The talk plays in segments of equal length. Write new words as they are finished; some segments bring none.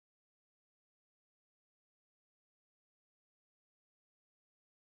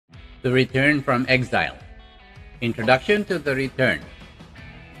The Return from Exile. Introduction to the Return.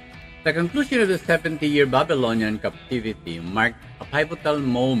 The conclusion of the 70-year Babylonian captivity marked a pivotal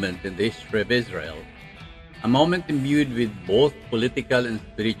moment in the history of Israel, a moment imbued with both political and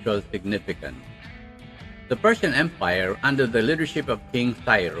spiritual significance. The Persian Empire, under the leadership of King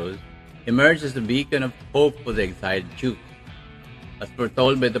Cyrus, emerged as a beacon of hope for the exiled Jews. As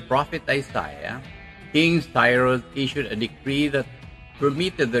foretold by the prophet Isaiah, King Cyrus issued a decree that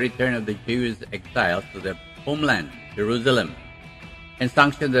permitted the return of the Jewish exiles to their homeland, Jerusalem, and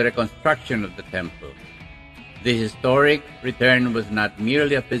sanctioned the reconstruction of the temple. This historic return was not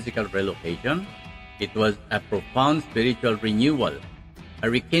merely a physical relocation, it was a profound spiritual renewal, a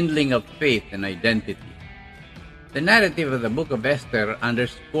rekindling of faith and identity. The narrative of the book of Esther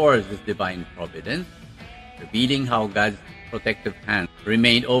underscores this divine providence, revealing how God's protective hand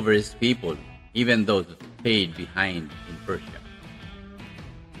remained over his people, even those who stayed behind in Persia.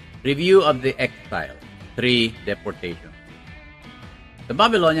 Review of the exile, 3 deportations. The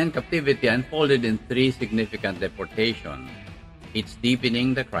Babylonian captivity unfolded in 3 significant deportations, each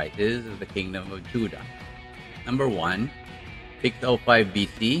deepening the crisis of the kingdom of Judah. Number 1, 605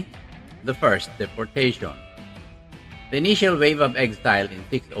 BC, the first deportation. The initial wave of exile in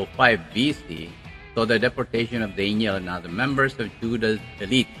 605 BC saw the deportation of Daniel and other members of Judah's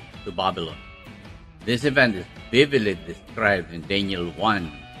elite to Babylon. This event is vividly described in Daniel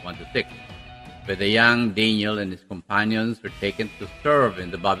 1:1-6, where the young Daniel and his companions were taken to serve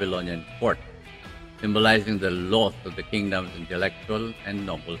in the Babylonian court, symbolizing the loss of the kingdom's intellectual and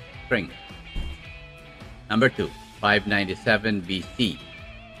noble strength. Number 2, 597 BC,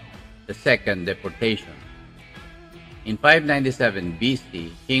 the second deportation. In 597 BC,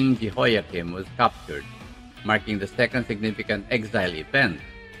 King Jehoiakim was captured, marking the second significant exile event,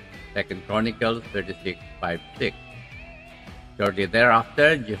 2 Chronicles 36:5-6. Shortly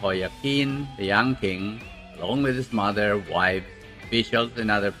thereafter, Jehoiakim, the young king, along with his mother, wives, officials,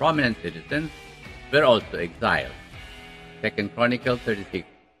 and other prominent citizens, were also exiled. 2 Chronicles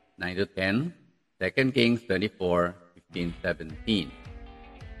 36:9-10, 2 Kings 24:15-17.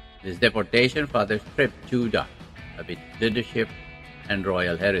 This deportation further stripped Judah of its leadership and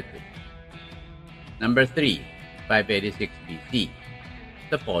royal heritage. Number 3, 586 BC,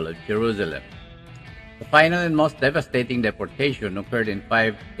 the fall of Jerusalem. The final and most devastating deportation occurred in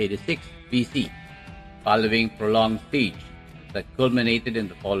 586 BC, following prolonged siege that culminated in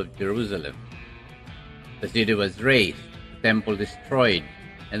the fall of Jerusalem. The city was razed, the temple destroyed,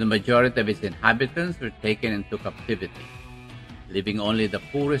 and the majority of its inhabitants were taken into captivity, leaving only the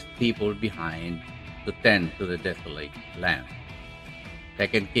poorest people behind to tend to the desolate land.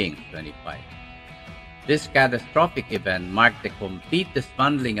 2 Kings 25. This catastrophic event marked the complete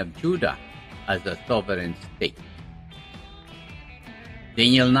dismantling of Judah as a sovereign state.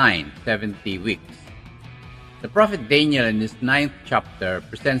 Daniel 9, 70 weeks. The prophet Daniel in his 9th chapter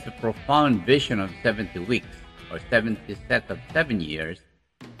presents a profound vision of 70 weeks, or 70 set of 7 years,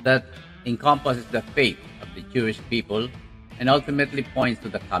 that encompasses the fate of the Jewish people and ultimately points to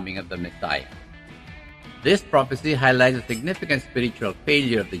the coming of the Messiah. This prophecy highlights a significant spiritual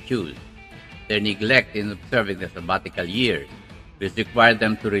failure of the Jews, their neglect in observing the sabbatical years, which required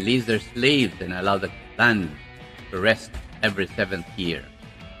them to release their slaves and allow the land to rest every 7th year.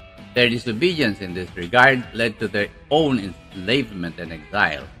 Their disobedience in this regard led to their own enslavement and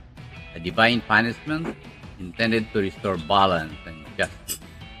exile, a divine punishment intended to restore balance and justice.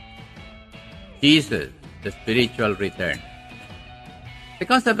 Jesus, the spiritual return. The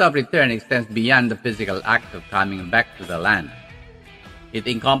concept of return extends beyond the physical act of coming back to the land. It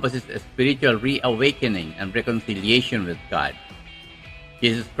encompasses a spiritual reawakening and reconciliation with God.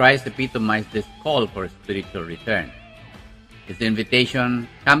 Jesus Christ epitomized this call for a spiritual return. His invitation,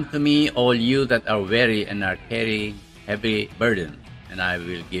 "Come to me, all you that are weary and are carrying heavy burdens, and I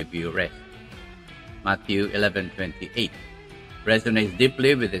will give you rest." Matthew 11:28 resonates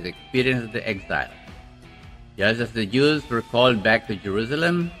deeply with his experience of the exile. Just as the Jews were called back to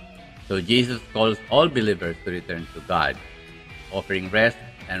Jerusalem, so Jesus calls all believers to return to God, offering rest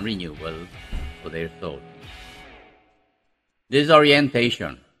and renewal for their souls.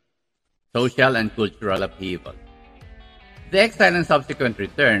 Disorientation, social and cultural upheaval. The exile and subsequent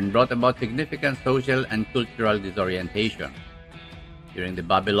return brought about significant social and cultural disorientation. During the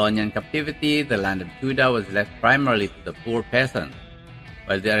Babylonian captivity, the land of Judah was left primarily to the poor peasants,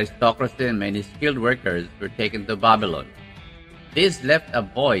 while the aristocracy and many skilled workers were taken to Babylon. This left a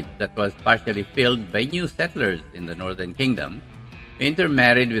void that was partially filled by new settlers in the northern kingdom, who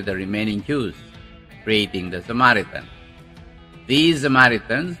intermarried with the remaining Jews, creating the Samaritans. These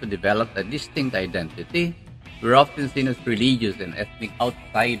Samaritans, who developed a distinct identity, were often seen as religious and ethnic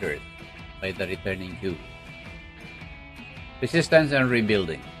outsiders by the returning Jews. Resistance and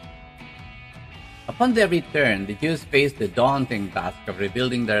rebuilding. Upon their return, the Jews faced the daunting task of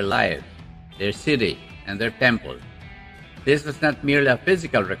rebuilding their lives, their city, and their temple. This was not merely a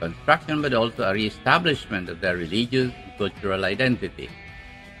physical reconstruction, but also a re-establishment of their religious and cultural identity.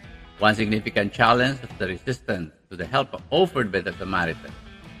 One significant challenge was the resistance to the help offered by the Samaritans.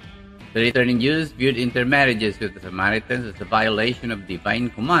 The returning Jews viewed intermarriages with the Samaritans as a violation of divine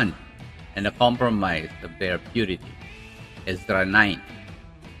command and a compromise of their purity. Ezra 9.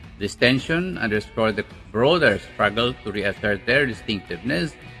 This tension underscored the broader struggle to reassert their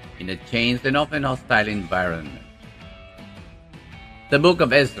distinctiveness in a changed and often hostile environment. The Book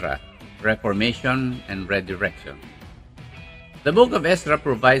of Ezra, Reformation and Redirection. The Book of Ezra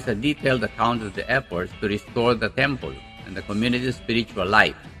provides a detailed account of the efforts to restore the temple and the community's spiritual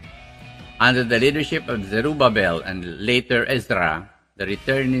life. Under the leadership of Zerubbabel and later Ezra, the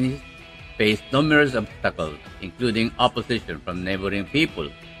returnees faced numerous obstacles, including opposition from neighboring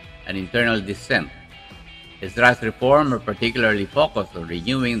peoples and internal dissent. Ezra's reforms were particularly focused on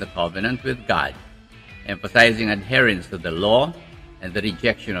renewing the covenant with God, emphasizing adherence to the law and the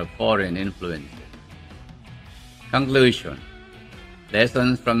rejection of foreign influences. Conclusion.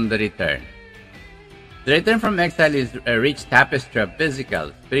 Lessons from the return. The return from exile is a rich tapestry of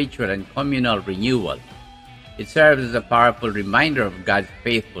physical, spiritual, and communal renewal. It serves as a powerful reminder of God's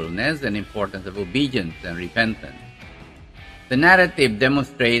faithfulness and importance of obedience and repentance. The narrative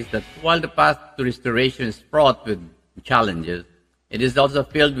demonstrates that while the path to restoration is fraught with challenges, it is also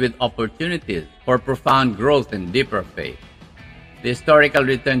filled with opportunities for profound growth and deeper faith. The historical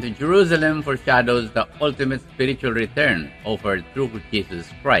return to Jerusalem foreshadows the ultimate spiritual return offered through Jesus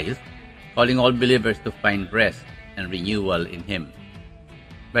Christ, calling all believers to find rest and renewal in Him.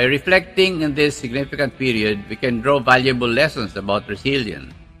 By reflecting in this significant period, we can draw valuable lessons about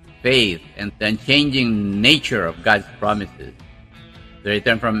resilience, faith, and the unchanging nature of God's promises. The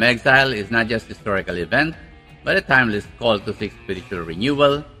return from exile is not just a historical event, but a timeless call to seek spiritual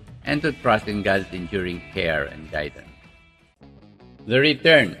renewal and to trust in God's enduring care and guidance. The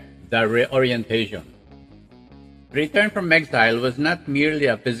return, the reorientation. Return from exile was not merely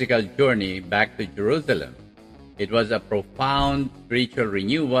a physical journey back to Jerusalem. It was a profound spiritual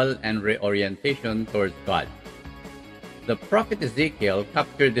renewal and reorientation towards God. The prophet Ezekiel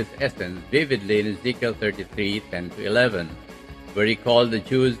captured this essence vividly in Ezekiel 33:10-11, where he called the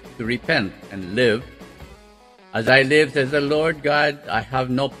Jews to repent and live. As I live, says the Lord God, I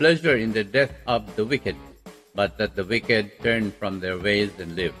have no pleasure in the death of the wicked, but that the wicked turn from their ways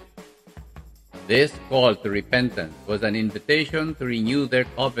and live. This call to repentance was an invitation to renew their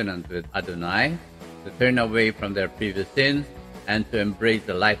covenant with Adonai, to turn away from their previous sins, and to embrace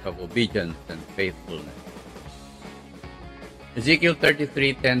a life of obedience and faithfulness. Ezekiel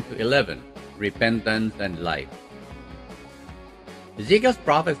 33:10-11, Repentance and Life. Ezekiel's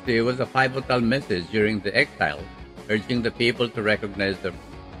prophecy was a pivotal message during the exile, urging the people to recognize the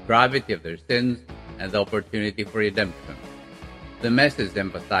gravity of their sins and the opportunity for redemption. The message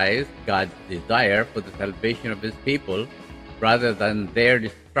emphasized God's desire for the salvation of His people rather than their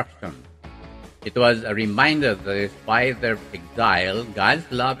destruction. It was a reminder that despite their exile, God's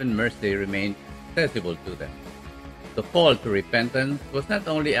love and mercy remained accessible to them. The call to repentance was not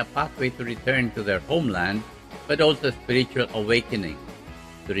only a pathway to return to their homeland, but also a spiritual awakening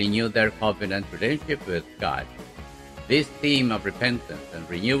to renew their covenant relationship with God. This theme of repentance and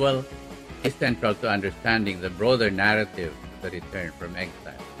renewal is central to understanding the broader narrative of the return from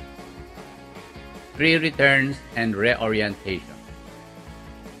exile. Three returns and reorientation.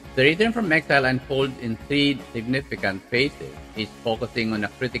 The return from exile unfolds in three significant phases, each focusing on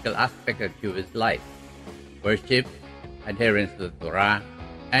a critical aspect of Jewish life: worship, adherence to the Torah,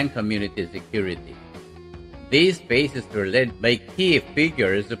 and community security. These phases were led by key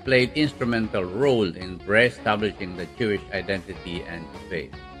figures who played instrumental role in re-establishing the Jewish identity and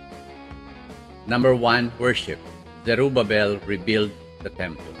faith. Number 1, worship. Zerubbabel rebuilt the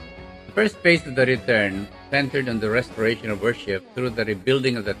temple. The first phase of the return centered on the restoration of worship through the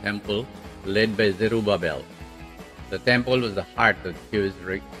rebuilding of the temple led by Zerubbabel. The temple was the heart of Jewish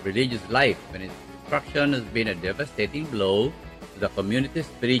religious life, and its destruction has been a devastating blow to the community's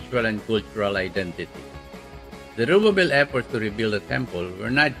spiritual and cultural identity. Zerubbabel's efforts to rebuild the temple were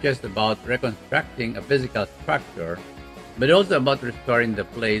not just about reconstructing a physical structure, but also about restoring the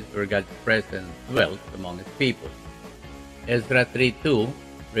place where God's presence dwelt among His people. Ezra 3:2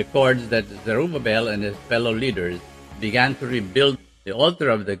 records that Zerubbabel and his fellow leaders began to rebuild the altar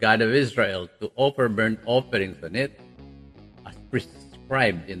of the God of Israel to offer burnt offerings on it, as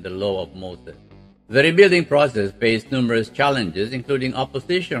prescribed in the law of Moses. The rebuilding process faced numerous challenges, including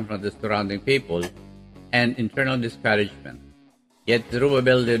opposition from the surrounding people and internal discouragement. Yet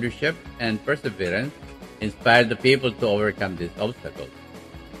Zerubbabel's leadership and perseverance inspired the people to overcome these obstacles.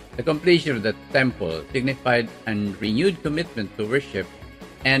 The completion of the temple signified a renewed commitment to worship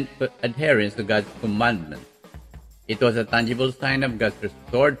and adherence to God's commandments. It was a tangible sign of God's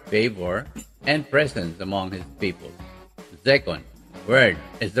restored favor and presence among His people. Second, Word,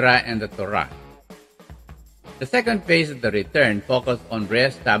 Ezra, and the Torah. The second phase of the return focused on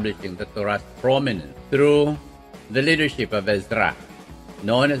re-establishing the Torah's prominence through the leadership of Ezra.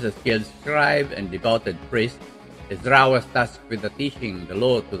 Known as a skilled scribe and devoted priest, Ezra was tasked with teaching the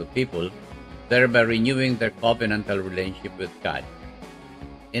law to the people, thereby renewing their covenantal relationship with God.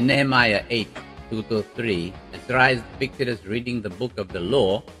 In Nehemiah 8:2-3, Ezra is depicted as reading the book of the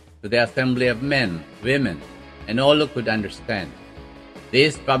law to the assembly of men, women, and all who could understand.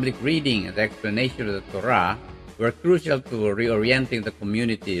 This public reading and the explanation of the Torah were crucial to reorienting the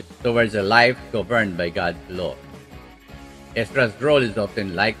community towards a life governed by God's law. Ezra's role is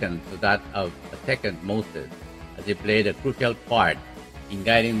often likened to that of a second Moses, as he played a crucial part in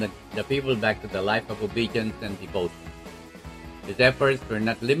guiding the people back to the life of obedience and devotion. His efforts were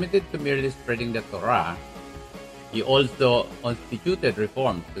not limited to merely spreading the Torah. He also instituted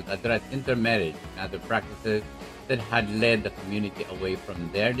reforms to address intermarriage and other practices that had led the community away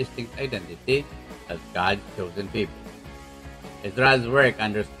from their distinct identity as God's chosen people. Ezra's work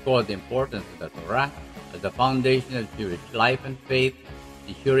underscored the importance of the Torah as the foundation of Jewish life and faith,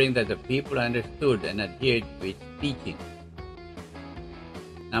 ensuring that the people understood and adhered to its teaching.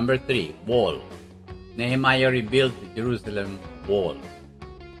 Number 3. Wall. Nehemiah rebuilt the Jerusalem wall.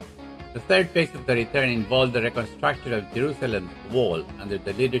 The third phase of the return involved the reconstruction of Jerusalem's wall under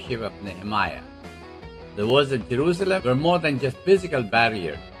the leadership of Nehemiah. The walls of Jerusalem were more than just physical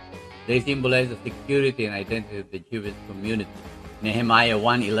barriers. They symbolized the security and identity of the Jewish community. Nehemiah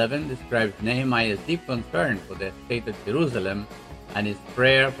 1:11 describes Nehemiah's deep concern for the state of Jerusalem and his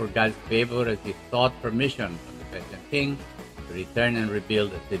prayer for God's favor as he sought permission from the Persian king to return and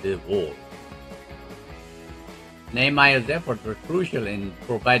rebuild the city wall. Nehemiah's efforts were crucial in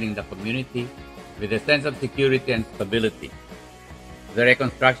providing the community with a sense of security and stability. The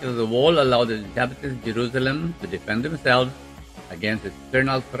reconstruction of the wall allowed the inhabitants of Jerusalem to defend themselves against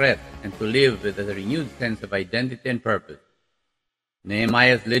external threats and to live with a renewed sense of identity and purpose.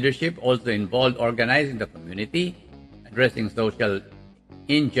 Nehemiah's leadership also involved organizing the community, addressing social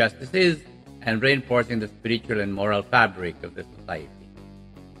injustices, and reinforcing the spiritual and moral fabric of the society.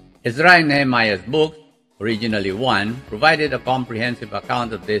 Ezra and Nehemiah's books, originally one, provided a comprehensive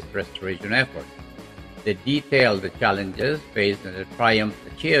account of this restoration effort. They detailed the challenges faced and the triumphs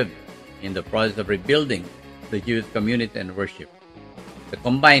achieved in the process of rebuilding the Jewish community and worship. The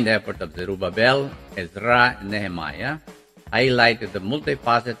combined effort of Zerubbabel, Ezra, and Nehemiah highlighted the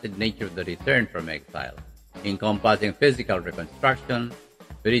multifaceted nature of the return from exile, encompassing physical reconstruction,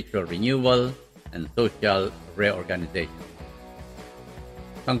 spiritual renewal, and social reorganization.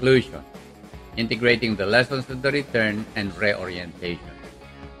 Conclusion: integrating the lessons of the return and reorientation.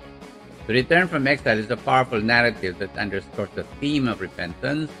 The return from exile is a powerful narrative that underscores the theme of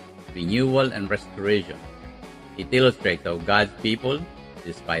repentance, renewal, and restoration. It illustrates how God's people,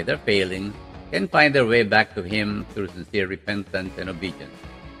 despite their failings, can find their way back to Him through sincere repentance and obedience.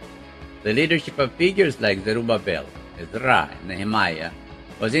 The leadership of figures like Zerubbabel, Ezra, and Nehemiah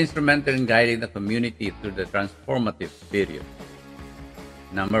was instrumental in guiding the community through the transformative period.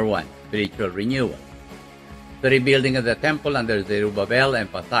 Number 1. Spiritual renewal. The rebuilding of the temple under Zerubbabel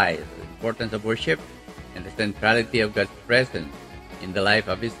emphasized the importance of worship and the centrality of God's presence in the life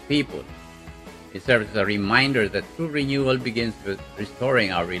of His people. It serves as a reminder that true renewal begins with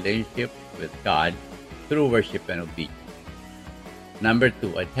restoring our relationship with God through worship and obedience. Number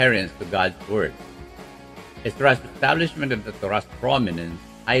 2. Adherence to God's Word. Ezra's establishment of the Torah's prominence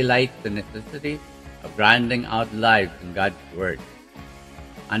highlights the necessity of grounding out lives in God's Word.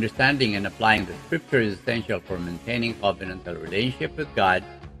 Understanding and applying the Scripture is essential for maintaining covenantal relationship with God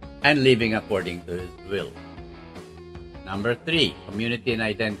and living according to His will. Number 3. Community and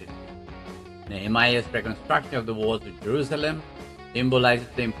identity. Nehemiah's reconstruction of the walls of Jerusalem symbolizes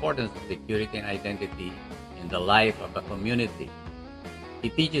the importance of security and identity in the life of a community.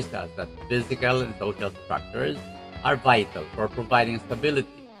 It teaches us that physical and social structures are vital for providing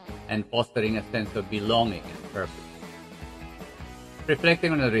stability and fostering a sense of belonging and purpose.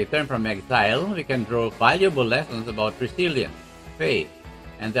 Reflecting on the return from exile, we can draw valuable lessons about resilience, faith,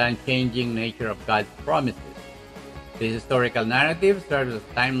 and the unchanging nature of God's promises. This historical narrative serves as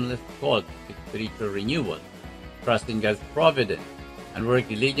timeless call to spiritual renewal, trusting God's providence, and work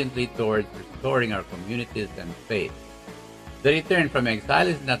diligently towards restoring our communities and faith. The return from exile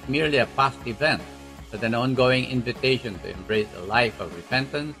is not merely a past event, but an ongoing invitation to embrace a life of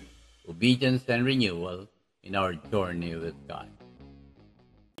repentance, obedience, and renewal in our journey with God.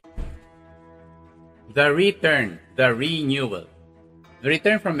 The return, the renewal. The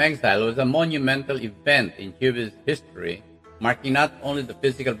return from exile was a monumental event in Jewish history, marking not only the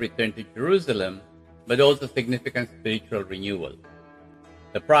physical return to Jerusalem, but also significant spiritual renewal.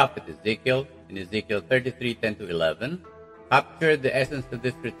 The prophet Ezekiel, in Ezekiel 33:10-11, captured the essence of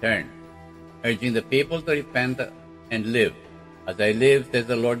this return, urging the people to repent and live. As I live, says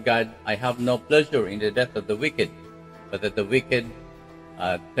the Lord God, I have no pleasure in the death of the wicked, but that the wicked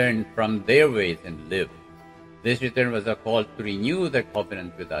turn from their ways and live. This return was a call to renew their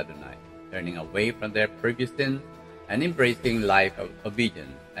covenant with Adonai, turning away from their previous sins and embracing life of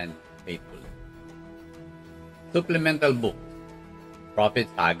obedience and faithfulness. Supplemental books: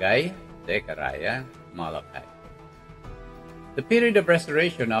 Prophets Haggai, Zechariah, Malachi. The period of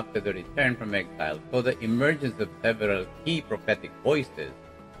restoration after the return from exile saw the emergence of several key prophetic voices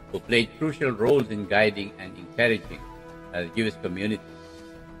who played crucial roles in guiding and encouraging the Jewish community.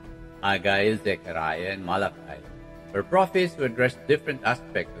 Haggai, Zechariah, and Malachi were prophets who addressed different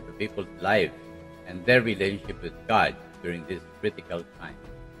aspects of the people's lives and their relationship with God during this critical time.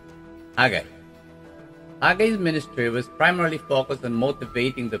 Haggai. Haggai's ministry was primarily focused on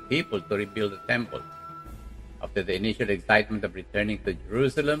motivating the people to rebuild the temple. After the initial excitement of returning to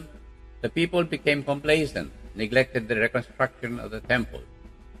Jerusalem, the people became complacent, neglected the reconstruction of the temple.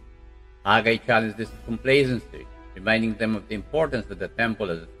 Haggai challenged this complacency, reminding them of the importance of the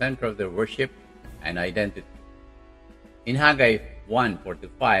temple as the center of their worship and identity. In Haggai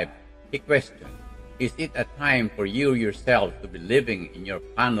 1:4-5, he questioned, Is it a time for you yourselves to be living in your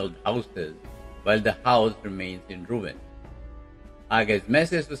paneled houses while the house remains in ruin? Haggai's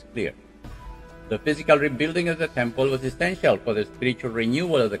message was clear. The physical rebuilding of the temple was essential for the spiritual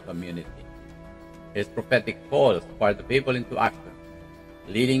renewal of the community. His prophetic call spurred the people into action,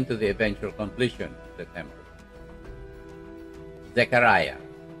 leading to the eventual completion of the temple. Zechariah.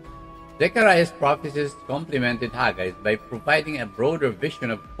 Zechariah's prophecies complemented Haggai's by providing a broader vision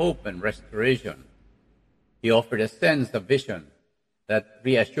of hope and restoration. He offered a sense of vision that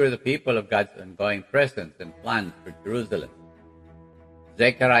reassured the people of God's ongoing presence and plans for Jerusalem.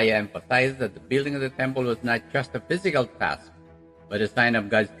 Zechariah emphasized that the building of the temple was not just a physical task, but a sign of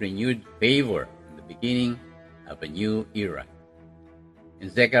God's renewed favor and the beginning of a new era. In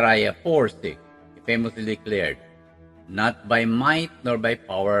Zechariah 4:6, he famously declared, Not by might nor by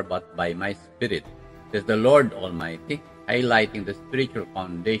power, but by my spirit, says the Lord Almighty, highlighting the spiritual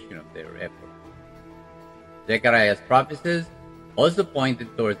foundation of their effort. Zechariah's prophecies also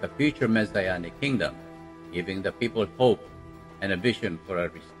pointed towards the future messianic kingdom, giving the people hope and a vision for a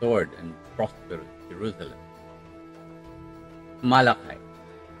restored and prosperous Jerusalem. Malachi.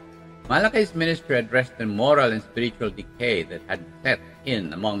 Malachi's ministry addressed the moral and spiritual decay that had set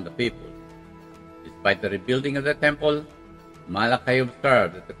in among the people. Despite the rebuilding of the temple, Malachi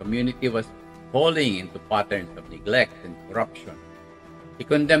observed that the community was falling into patterns of neglect and corruption. He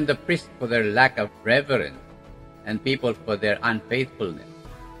condemned the priests for their lack of reverence and people for their unfaithfulness,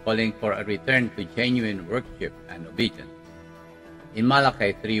 calling for a return to genuine worship and obedience. In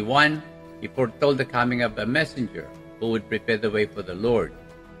Malachi 3:1, he foretold the coming of a messenger who would prepare the way for the Lord,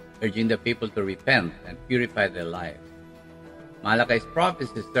 urging the people to repent and purify their lives. Malachi's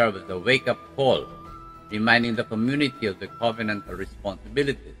prophecies serve as a wake-up call, reminding the community of the covenantal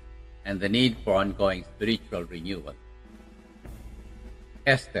responsibilities and the need for ongoing spiritual renewal.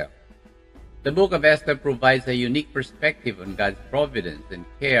 Esther. The book of Esther provides a unique perspective on God's providence and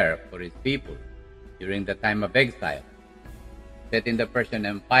care for his people during the time of exile. Set in the Persian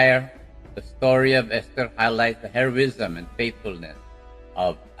Empire, the story of Esther highlights the heroism and faithfulness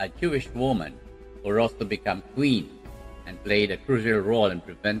of a Jewish woman who rose to become queen and played a crucial role in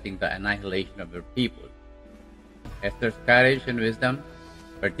preventing the annihilation of her people. Esther's courage and wisdom,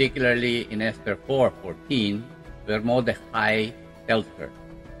 particularly in Esther 4:14, where Mordecai tells her,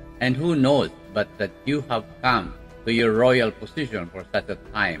 And who knows but that you have come to your royal position for such a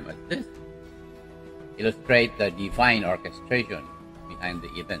time as this? Illustrate the divine orchestration behind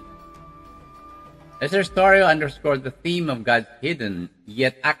the event. Esther's story underscores the theme of God's hidden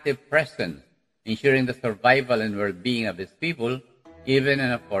yet active presence, ensuring the survival and well-being of his people, even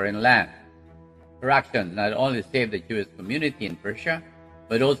in a foreign land. Her actions not only saved the Jewish community in Persia,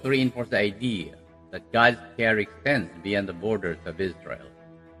 but also reinforced the idea that God's care extends beyond the borders of Israel.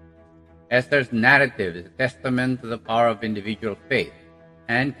 Esther's narrative is a testament to the power of individual faith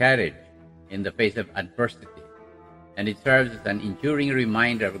and courage in the face of adversity, and it serves as an enduring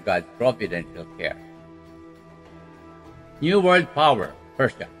reminder of God's providential care. New World Power,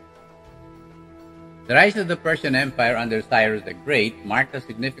 Persia. The rise of the Persian Empire under Cyrus the Great marked a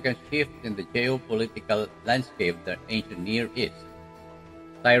significant shift in the geopolitical landscape of the ancient Near East.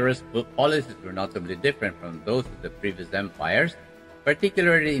 Cyrus' policies were notably different from those of the previous empires,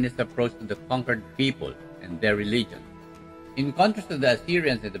 particularly in its approach to the conquered people and their religion. In contrast to the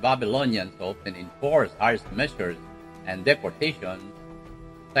Assyrians and the Babylonians who often enforced harsh measures and deportations,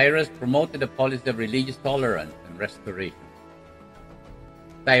 Cyrus promoted a policy of religious tolerance and restoration.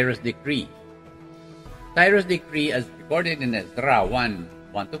 Cyrus' Decree. Cyrus' decree, as recorded in Ezra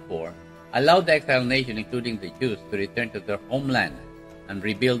 1:1-4, allowed the exiled nation, including the Jews, to return to their homeland and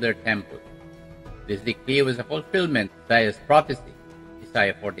rebuild their temple. This decree was a fulfillment of Isaiah's prophecy,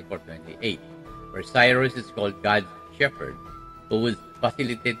 Isaiah 44:28, where Cyrus is called God's shepherd, who would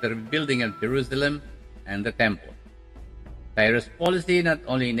facilitate the rebuilding of Jerusalem and the temple. Cyrus' policy not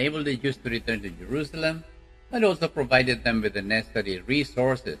only enabled the Jews to return to Jerusalem, but also provided them with the necessary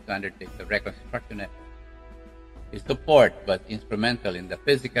resources to undertake the reconstruction effort. His support was instrumental in the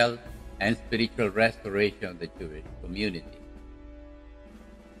physical and spiritual restoration of the Jewish community.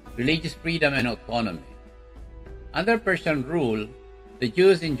 Religious freedom and autonomy. Under Persian rule, the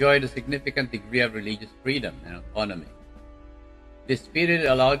Jews enjoyed a significant degree of religious freedom and autonomy. This period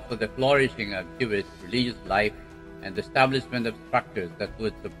allowed for the flourishing of Jewish religious life and the establishment of structures that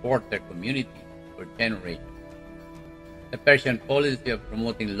would support their community for generations. The Persian policy of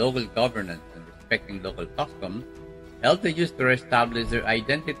promoting local governance and respecting local customs helped the Jews to reestablish their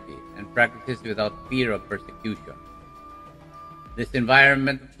identity and practices without fear of persecution. This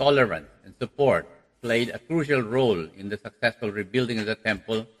environment of tolerance and support played a crucial role in the successful rebuilding of the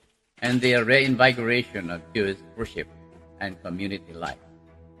temple and the reinvigoration of Jewish worship and community life.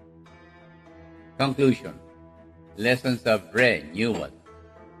 Conclusion. Lessons of renewal.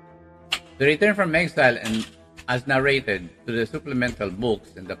 The return from exile and as narrated to the supplemental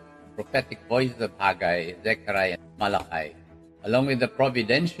books and the prophetic voices of Haggai, Zechariah, and Malachi, along with the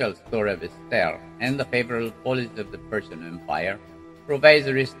providential story of Esther and the favorable policies of the Persian Empire, provides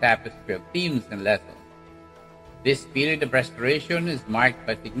a rich tapestry of themes and lessons. This period of restoration is marked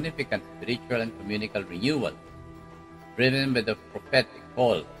by significant spiritual and communal renewal, driven by the prophetic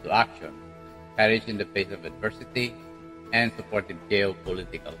call to action, courage in the face of adversity, and supportive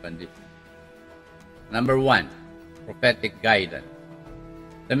geopolitical conditions. Number 1. Prophetic guidance.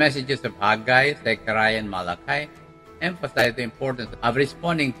 The messages of Haggai, Zechariah, and Malachi emphasize the importance of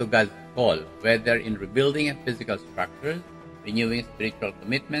responding to God's call, whether in rebuilding and physical structures, renewing spiritual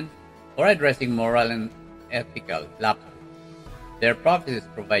commitments, or addressing moral and ethical lapses. Their prophecies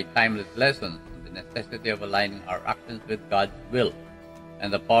provide timeless lessons on the necessity of aligning our actions with God's will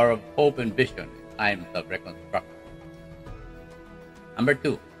and the power of hope and vision in times of reconstruction. Number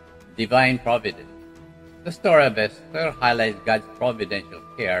 2. Divine providence. The story of Esther highlights God's providential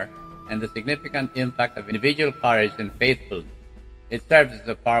care and the significant impact of individual courage and faithfulness. It serves as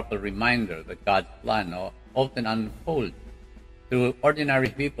a powerful reminder that God's plan often unfolds through ordinary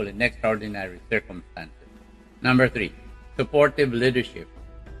people in extraordinary circumstances. Number 3. Supportive leadership.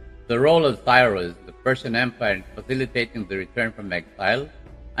 The role of Cyrus, the Persian Empire, in facilitating the return from exile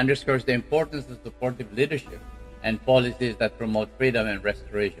underscores the importance of supportive leadership and policies that promote freedom and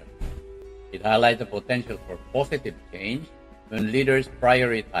restoration. It highlights the potential for positive change when leaders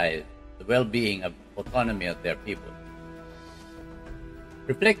prioritize the well-being and autonomy of their people.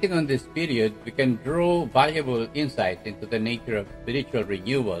 Reflecting on this period, we can draw valuable insights into the nature of spiritual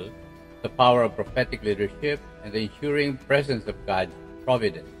renewal, the power of prophetic leadership, and the ensuring presence of God's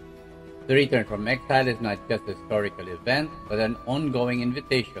providence. The return from exile is not just a historical event, but an ongoing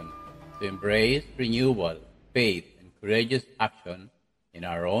invitation to embrace renewal, faith, and courageous action in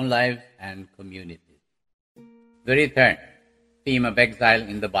our own lives and communities. The return, theme of exile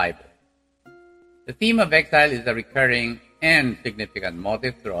in the Bible. The theme of exile is a recurring and significant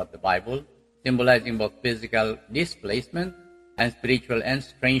motif throughout the Bible, symbolizing both physical displacement and spiritual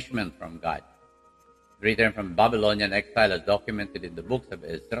estrangement from God. The return from Babylonian exile, as documented in the books of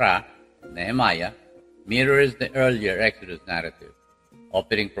Ezra and Nehemiah, mirrors the earlier Exodus narrative,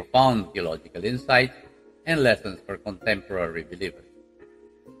 offering profound theological insights and lessons for contemporary believers.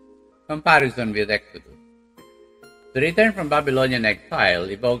 Comparison with Exodus. The return from Babylonian exile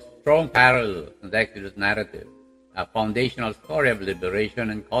evokes strong parallels in the Exodus narrative, a foundational story of liberation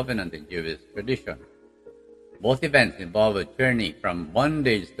and covenant in Jewish tradition. Both events involve a journey from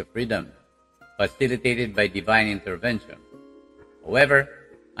bondage to freedom, facilitated by divine intervention. However,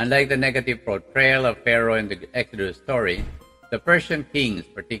 unlike the negative portrayal of Pharaoh in the Exodus story, the Persian kings,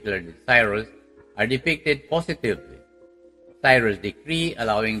 particularly Cyrus, are depicted positively Cyrus' decree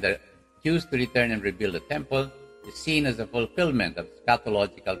allowing the Jews to return and rebuild the temple is seen as a fulfillment of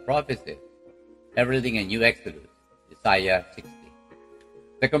eschatological prophecy, heralding a new exodus, Isaiah 60.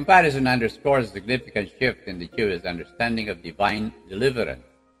 The comparison underscores a significant shift in the Jewish understanding of divine deliverance.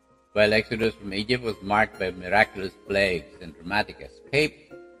 While Exodus from Egypt was marked by miraculous plagues and dramatic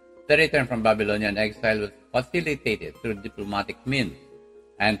escape, the return from Babylonian exile was facilitated through diplomatic means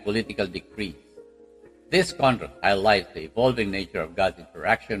and political decrees. This contrast highlights the evolving nature of God's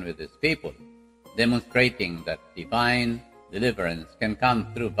interaction with his people, demonstrating that divine deliverance can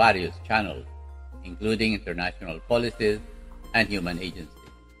come through various channels, including international policies and human agency.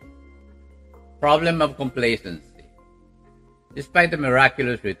 Problem of complacency. Despite the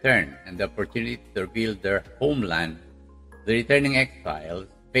miraculous return and the opportunity to rebuild their homeland, the returning exiles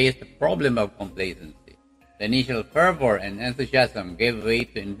faced the problem of complacency. The initial fervor and enthusiasm gave way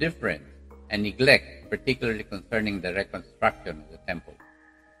to indifference and neglect, particularly concerning the reconstruction of the temple.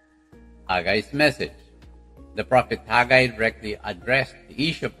 Haggai's message. The prophet Haggai directly addressed the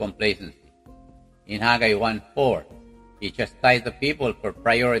issue of complacency. In Haggai 1:4, he chastised the people for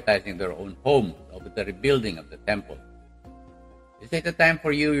prioritizing their own homes over the rebuilding of the temple. Is it a time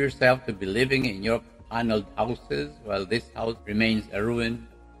for you yourself to be living in your paneled houses while this house remains a ruin?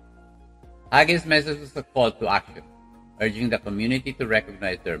 Haggai's message was a call to action, urging the community to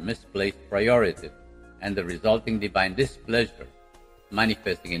recognize their misplaced priorities and the resulting divine displeasure,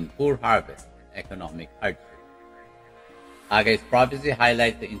 manifesting in poor harvest and economic hardship. Haggai's prophecy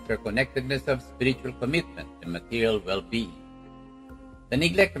highlights the interconnectedness of spiritual commitment and material well-being. The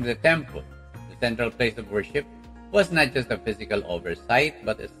neglect of the temple, the central place of worship, was not just a physical oversight,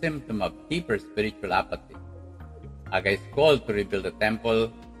 but a symptom of deeper spiritual apathy. Haggai's call to rebuild the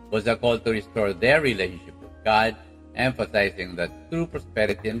temple was a call to restore their relationship with God, emphasizing that true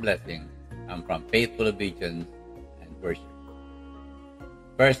prosperity and blessing come from faithful obedience and worship.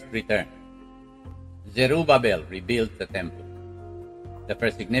 First return. Zerubbabel rebuilds the temple. The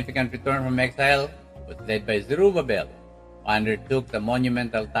first significant return from exile was led by Zerubbabel, who undertook the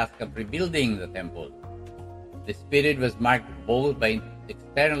monumental task of rebuilding the temple. This period was marked both by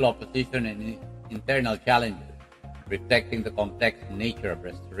external opposition and internal challenges, reflecting the complex nature of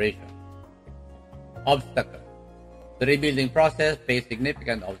restoration. Obstacles. The rebuilding process faced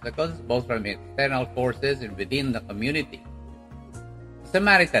significant obstacles both from external forces and within the community. The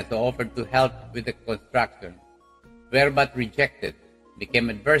Samaritans who offered to help with the construction were but rejected, became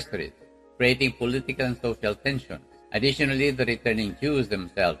adversaries, creating political and social tensions. Additionally, the returning Jews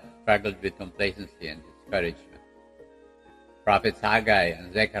themselves struggled with complacency and discouragement. Prophets Haggai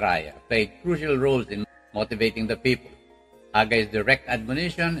and Zechariah played crucial roles in motivating the people. Haggai's direct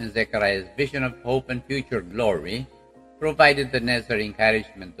admonition and Zechariah's vision of hope and future glory provided the necessary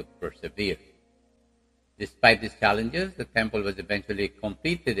encouragement to persevere. Despite these challenges, the temple was eventually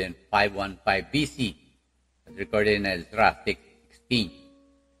completed in 515 BC, as recorded in Ezra 6:16.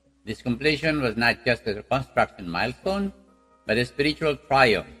 This completion was not just a construction milestone, but a spiritual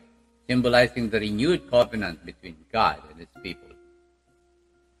triumph, symbolizing the renewed covenant between God and his people.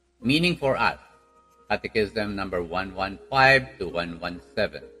 Meaning for us, Catechism number 115 to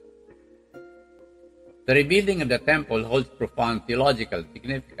 117. The rebuilding of the temple holds profound theological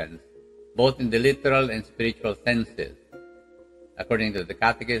significance, both in the literal and spiritual senses. According to the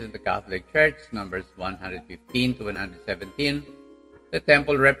Catechism of the Catholic Church, numbers 115 to 117, the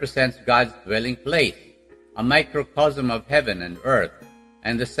temple represents God's dwelling place, a microcosm of heaven and earth,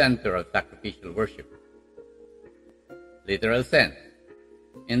 and the center of sacrificial worship. Literal sense.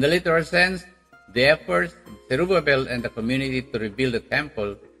 In the literal sense, the efforts of Zerubbabel and the community to rebuild the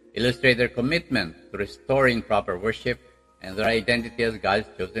temple illustrate their commitment to restoring proper worship and their identity as God's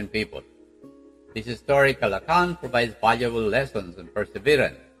chosen people. This historical account provides valuable lessons on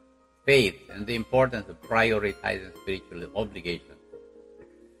perseverance, faith, and the importance of prioritizing spiritual obligations.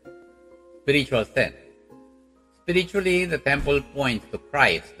 Spiritual sense. Spiritually, the temple points to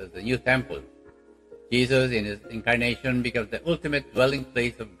Christ as the new temple. Jesus, in his incarnation, becomes the ultimate dwelling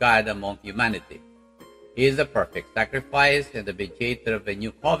place of God among humanity. He is the perfect sacrifice and the mediator of a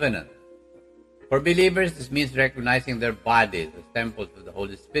new covenant. For believers, this means recognizing their bodies as temples of the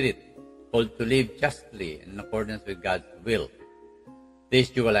Holy Spirit, called to live justly in accordance with God's will. This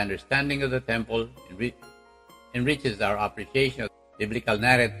dual understanding of the temple enriches our appreciation of the biblical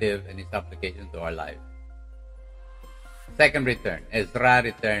narrative and its application to our lives. Second return. Ezra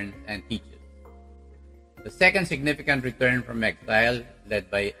returns and teaches. The second significant return from exile, led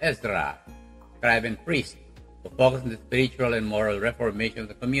by Ezra, scribe and priest, who focused on the spiritual and moral reformation of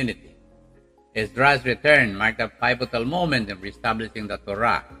the community. Ezra's return marked a pivotal moment in reestablishing the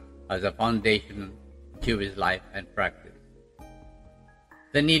Torah as a foundation of Jewish life and practice.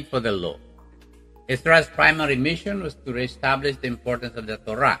 The need for the law. Ezra's primary mission was to reestablish the importance of the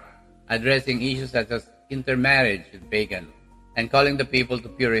Torah, addressing issues such as intermarriage with pagans, and calling the people to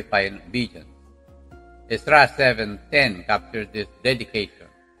purify in obedience. Ezra 7:10 captures this dedication.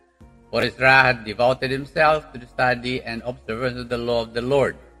 For Ezra had devoted himself to the study and observance of the law of the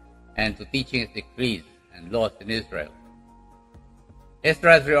Lord, and to teaching its decrees and laws in Israel.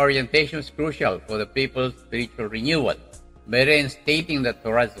 Ezra's reorientation was crucial for the people's spiritual renewal. By reinstating the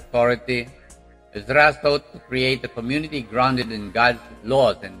Torah's authority, Ezra sought to create a community grounded in God's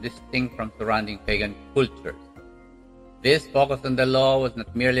laws and distinct from surrounding pagan cultures. This focus on the law was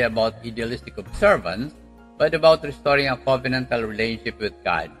not merely about idealistic observance, but about restoring a covenantal relationship with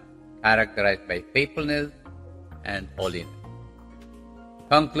God, characterized by faithfulness and holiness.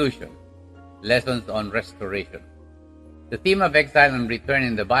 Conclusion. Lessons on restoration. The theme of exile and return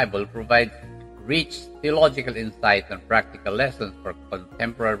in the Bible provides rich theological insights and practical lessons for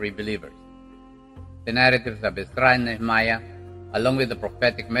contemporary believers. The narratives of Ezra and Nehemiah, along with the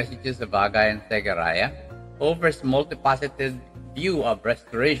prophetic messages of Haggai and Zechariah, offers multifaceted view of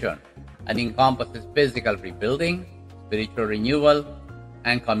restoration and encompasses physical rebuilding, spiritual renewal,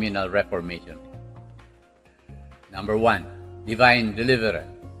 and communal reformation. Number 1. Divine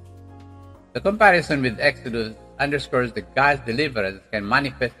deliverance. The comparison with Exodus underscores that God's deliverance can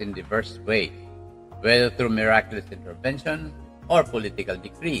manifest in diverse ways, whether through miraculous interventions or political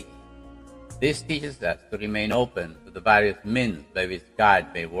decrees. This teaches us to remain open to the various means by which God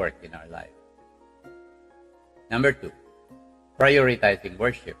may work in our lives. Number 2. Prioritizing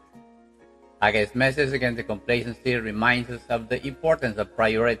worship. Haggai's message against the complacency reminds us of the importance of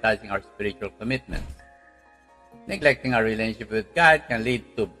prioritizing our spiritual commitments. Neglecting our relationship with God can lead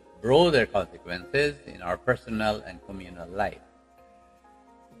to broader consequences in our personal and communal life.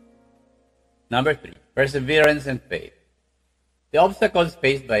 Number 3. Perseverance and faith. The obstacles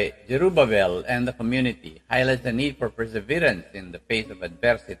faced by Zerubbabel and the community highlights the need for perseverance in the face of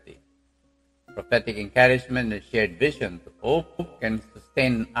adversity. Prophetic encouragement and shared vision to hope can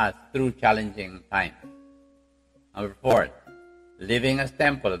sustain us through challenging times. Number 4. Living as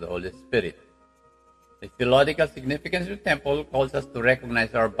temple of the Holy Spirit. The theological significance of the temple calls us to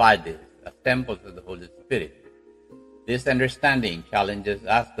recognize our bodies as temples of the Holy Spirit. This understanding challenges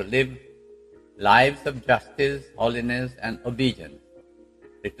us to live lives of justice, holiness, and obedience,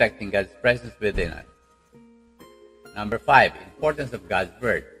 reflecting God's presence within us. Number 5. Importance of God's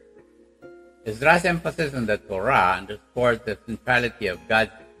Word. Ezra's emphasis on the Torah underscores the centrality of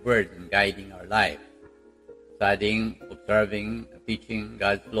God's words in guiding our lives. Studying, observing, and teaching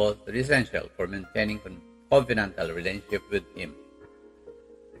God's laws are essential for maintaining covenantal relationship with Him.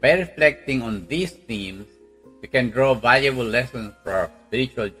 By reflecting on these themes, we can draw valuable lessons for our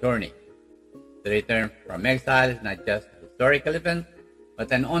spiritual journey. The return from exile is not just a historical event,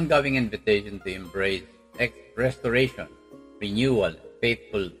 but an ongoing invitation to embrace restoration, renewal, and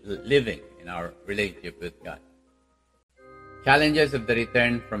faithful living in our relationship with God. Challenges of the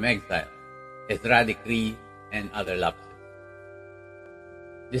return from exile, Ezra decree, and other lapses.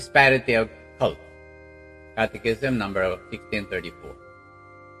 Disparity of cults. Catechism number 1634.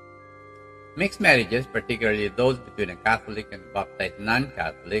 Mixed marriages, particularly those between a Catholic and a baptized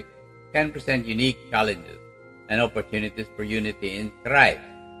non-Catholic, can present unique challenges and opportunities for unity in Christ.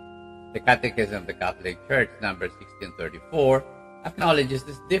 The Catechism of the Catholic Church number 1634 acknowledges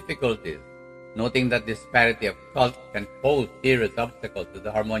these difficulties, noting that disparity of cult can pose serious obstacles to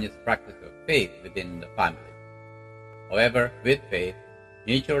the harmonious practice of faith within the family. However, with faith,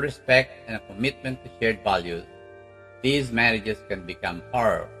 mutual respect, and a commitment to shared values, these marriages can become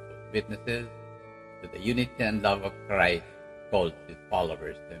powerful witnesses to the unity and love of Christ calls His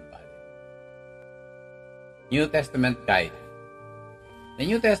followers to embody. New Testament guidance. The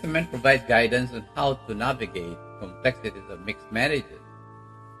New Testament provides guidance on how to navigate complexities of mixed marriages.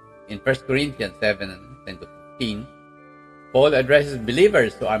 In 1 Corinthians 7:10-15, Paul addresses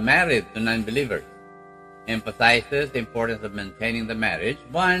believers who are married to non-believers, emphasizes the importance of maintaining the marriage,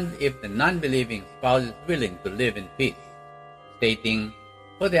 only if the non-believing spouse is willing to live in peace, stating,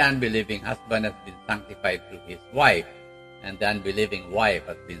 "For the unbelieving husband has been sanctified through his wife, and the unbelieving wife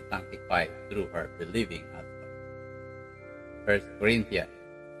has been sanctified through her believing husband." 1 Corinthians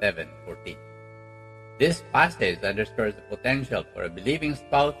 7:14. This passage underscores the potential for a believing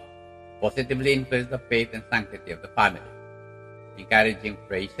spouse positively influence the faith and sanctity of the family, encouraging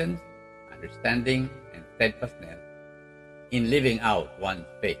patience, understanding, and steadfastness in living out one's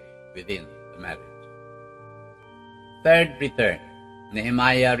faith within the marriage. Third return.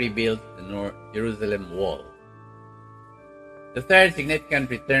 Nehemiah rebuilds the Jerusalem wall. The third significant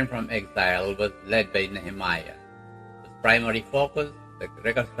return from exile was led by Nehemiah, whose primary focus the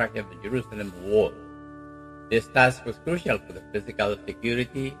reconstruction of the Jerusalem wall. This task was crucial for the physical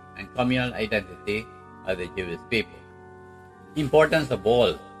security and communal identity of the Jewish people. Importance of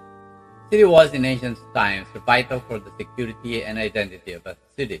walls. City walls in ancient times were vital for the security and identity of a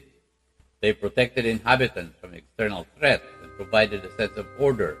city. They protected inhabitants from external threats and provided a sense of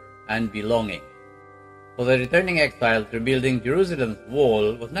order and belonging. For the returning exiles, rebuilding Jerusalem's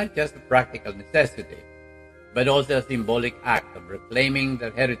wall was not just a practical necessity, but also a symbolic act of reclaiming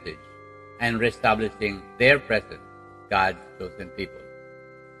their heritage and reestablishing their presence as God's chosen people.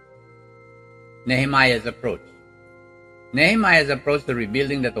 Nehemiah's approach. Nehemiah's approach to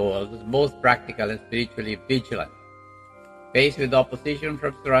rebuilding the wall was both practical and spiritually vigilant. Faced with opposition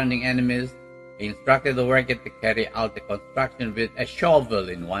from surrounding enemies, he instructed the worker to carry out the construction with a shovel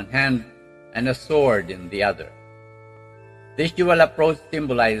in one hand and a sword in the other. This dual approach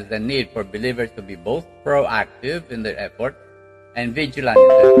symbolizes the need for believers to be both proactive in their effort and vigilant in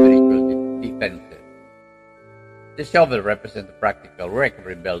their spiritual defenses. The shovel represents the practical work of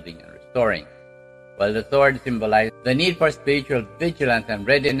rebuilding and restoring, while the sword symbolizes the need for spiritual vigilance and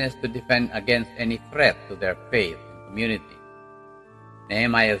readiness to defend against any threat to their faith and community.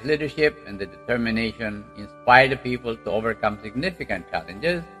 Nehemiah's leadership and the determination inspired the people to overcome significant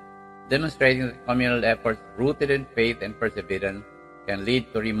challenges, demonstrating that communal efforts rooted in faith and perseverance can lead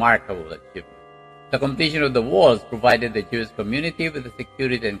to remarkable achievements. The completion of the walls provided the Jewish community with the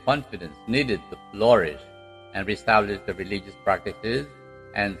security and confidence needed to flourish and reestablish the religious practices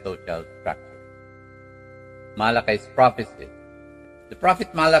and social structure. Malachi's prophecy. The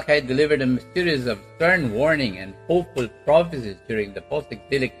prophet Malachi delivered a series of stern warning and hopeful prophecies during the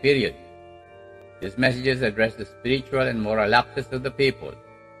post-exilic period. These messages addressed the spiritual and moral lapses of the people,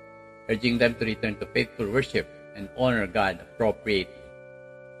 urging them to return to faithful worship and honor God appropriately.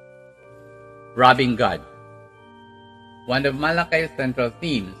 Robbing God. One of Malachi's central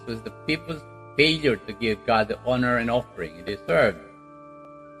themes was the people's failure to give God the honor and offering he deserved.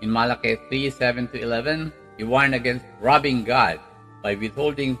 In Malachi 3:7-11, he warned against robbing God by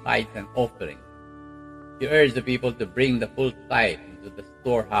withholding tithes and offerings. He urged the people to bring the full tithe into the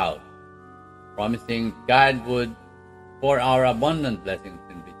storehouse, promising God would pour out abundant blessings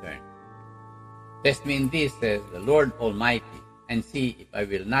in return. Test me in this, says the Lord Almighty, and see if I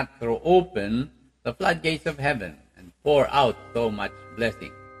will not throw open the floodgates of heaven and pour out so much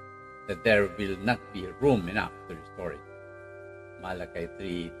blessing that there will not be room enough to restore it. Malachi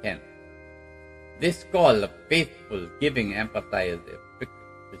 3:10. This call of faithful giving emphasized the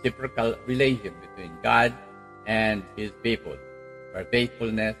reciprocal relation between God and His people, where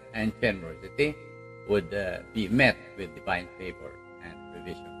faithfulness and generosity would be met with divine favor and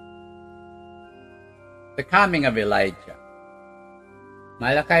provision. The coming of Elijah.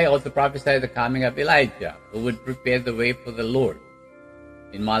 Malachi also prophesied the coming of Elijah, who would prepare the way for the Lord.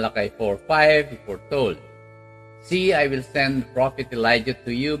 In Malachi 4:5, he foretold, "See, I will send prophet Elijah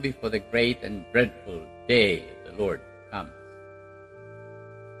to you before the great and dreadful day of the Lord comes."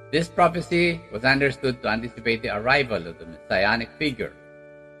 This prophecy was understood to anticipate the arrival of the messianic figure,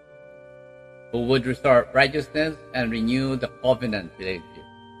 who would restore righteousness and renew the covenant relationship.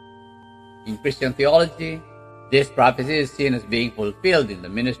 In Christian theology, this prophecy is seen as being fulfilled in the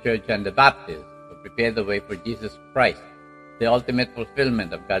ministry of John the Baptist, who prepared the way for Jesus Christ, the ultimate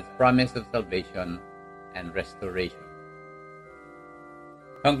fulfillment of God's promise of salvation and restoration.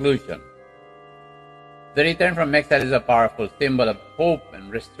 Conclusion. The return from exile is a powerful symbol of hope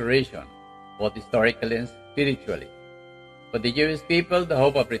and restoration, both historically and spiritually. For the Jewish people, the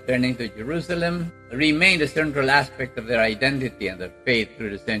hope of returning to Jerusalem remained a central aspect of their identity and their faith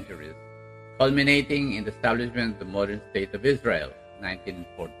through the centuries, culminating in the establishment of the modern state of Israel,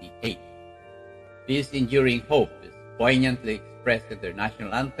 1948. This enduring hope is poignantly expressed in their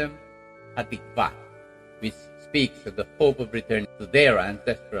national anthem, Hatikvah, which speaks of the hope of returning to their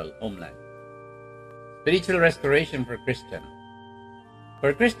ancestral homeland. Spiritual restoration for Christians.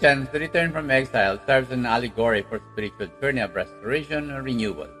 For Christians, the return from exile serves as an allegory for spiritual journey of restoration and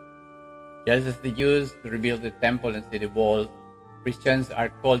renewal. Just as the Jews rebuilt the temple and city walls, Christians are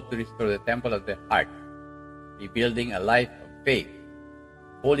called to restore the temple of their heart, rebuilding a life of faith,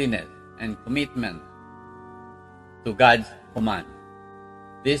 holiness, and commitment to God's command.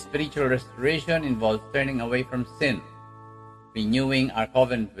 This spiritual restoration involves turning away from sin, renewing our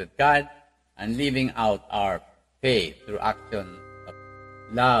covenant with God, and living out our faith through actions of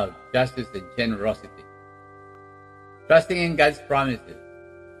love, justice, and generosity. Trusting in God's promises.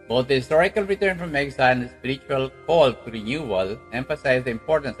 Both the historical return from exile and the spiritual call to renewal emphasize the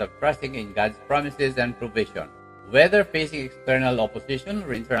importance of trusting in God's promises and provision. Whether facing external opposition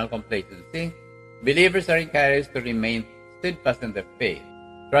or internal complacency, believers are encouraged to remain steadfast in their faith,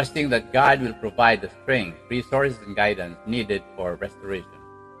 trusting that God will provide the strength, resources, and guidance needed for restoration.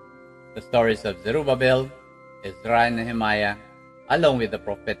 The stories of Zerubbabel, Ezra, and Nehemiah, along with the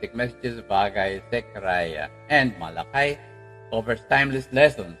prophetic messages of Haggai, Zechariah, and Malachi, offers timeless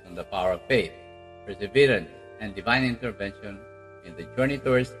lessons on the power of faith, perseverance, and divine intervention in the journey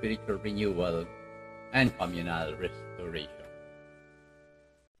towards spiritual renewal and communal restoration.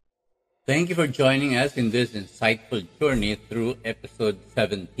 Thank you for joining us in this insightful journey through episode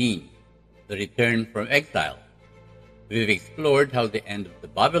 17, The Return from Exile. We've explored how the end of the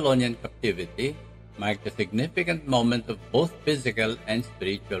Babylonian captivity marked a significant moment of both physical and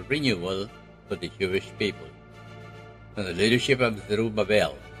spiritual renewal for the Jewish people. From the leadership of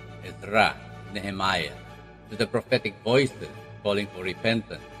Zerubbabel, Ezra, Nehemiah, to the prophetic voices calling for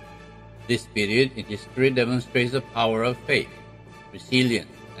repentance, this period in history demonstrates the power of faith,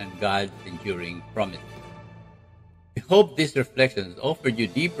 resilience, and God's enduring promises. We hope these reflections offered you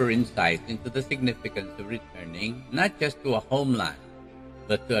deeper insights into the significance of returning not just to a homeland,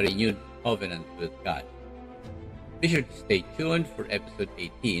 but to a renewed covenant with God. Be sure to stay tuned for episode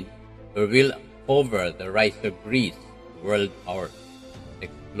 18, where we'll cover the rise of Greece, world power,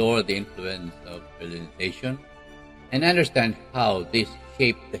 explore the influence of Hellenization, and understand how this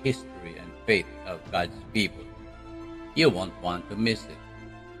shaped the history and faith of God's people. You won't want to miss it.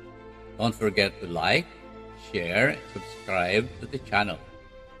 Don't forget to like, share, and subscribe to the channel,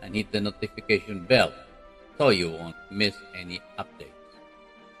 and hit the notification bell so you won't miss any updates.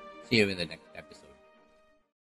 See you in the next episode.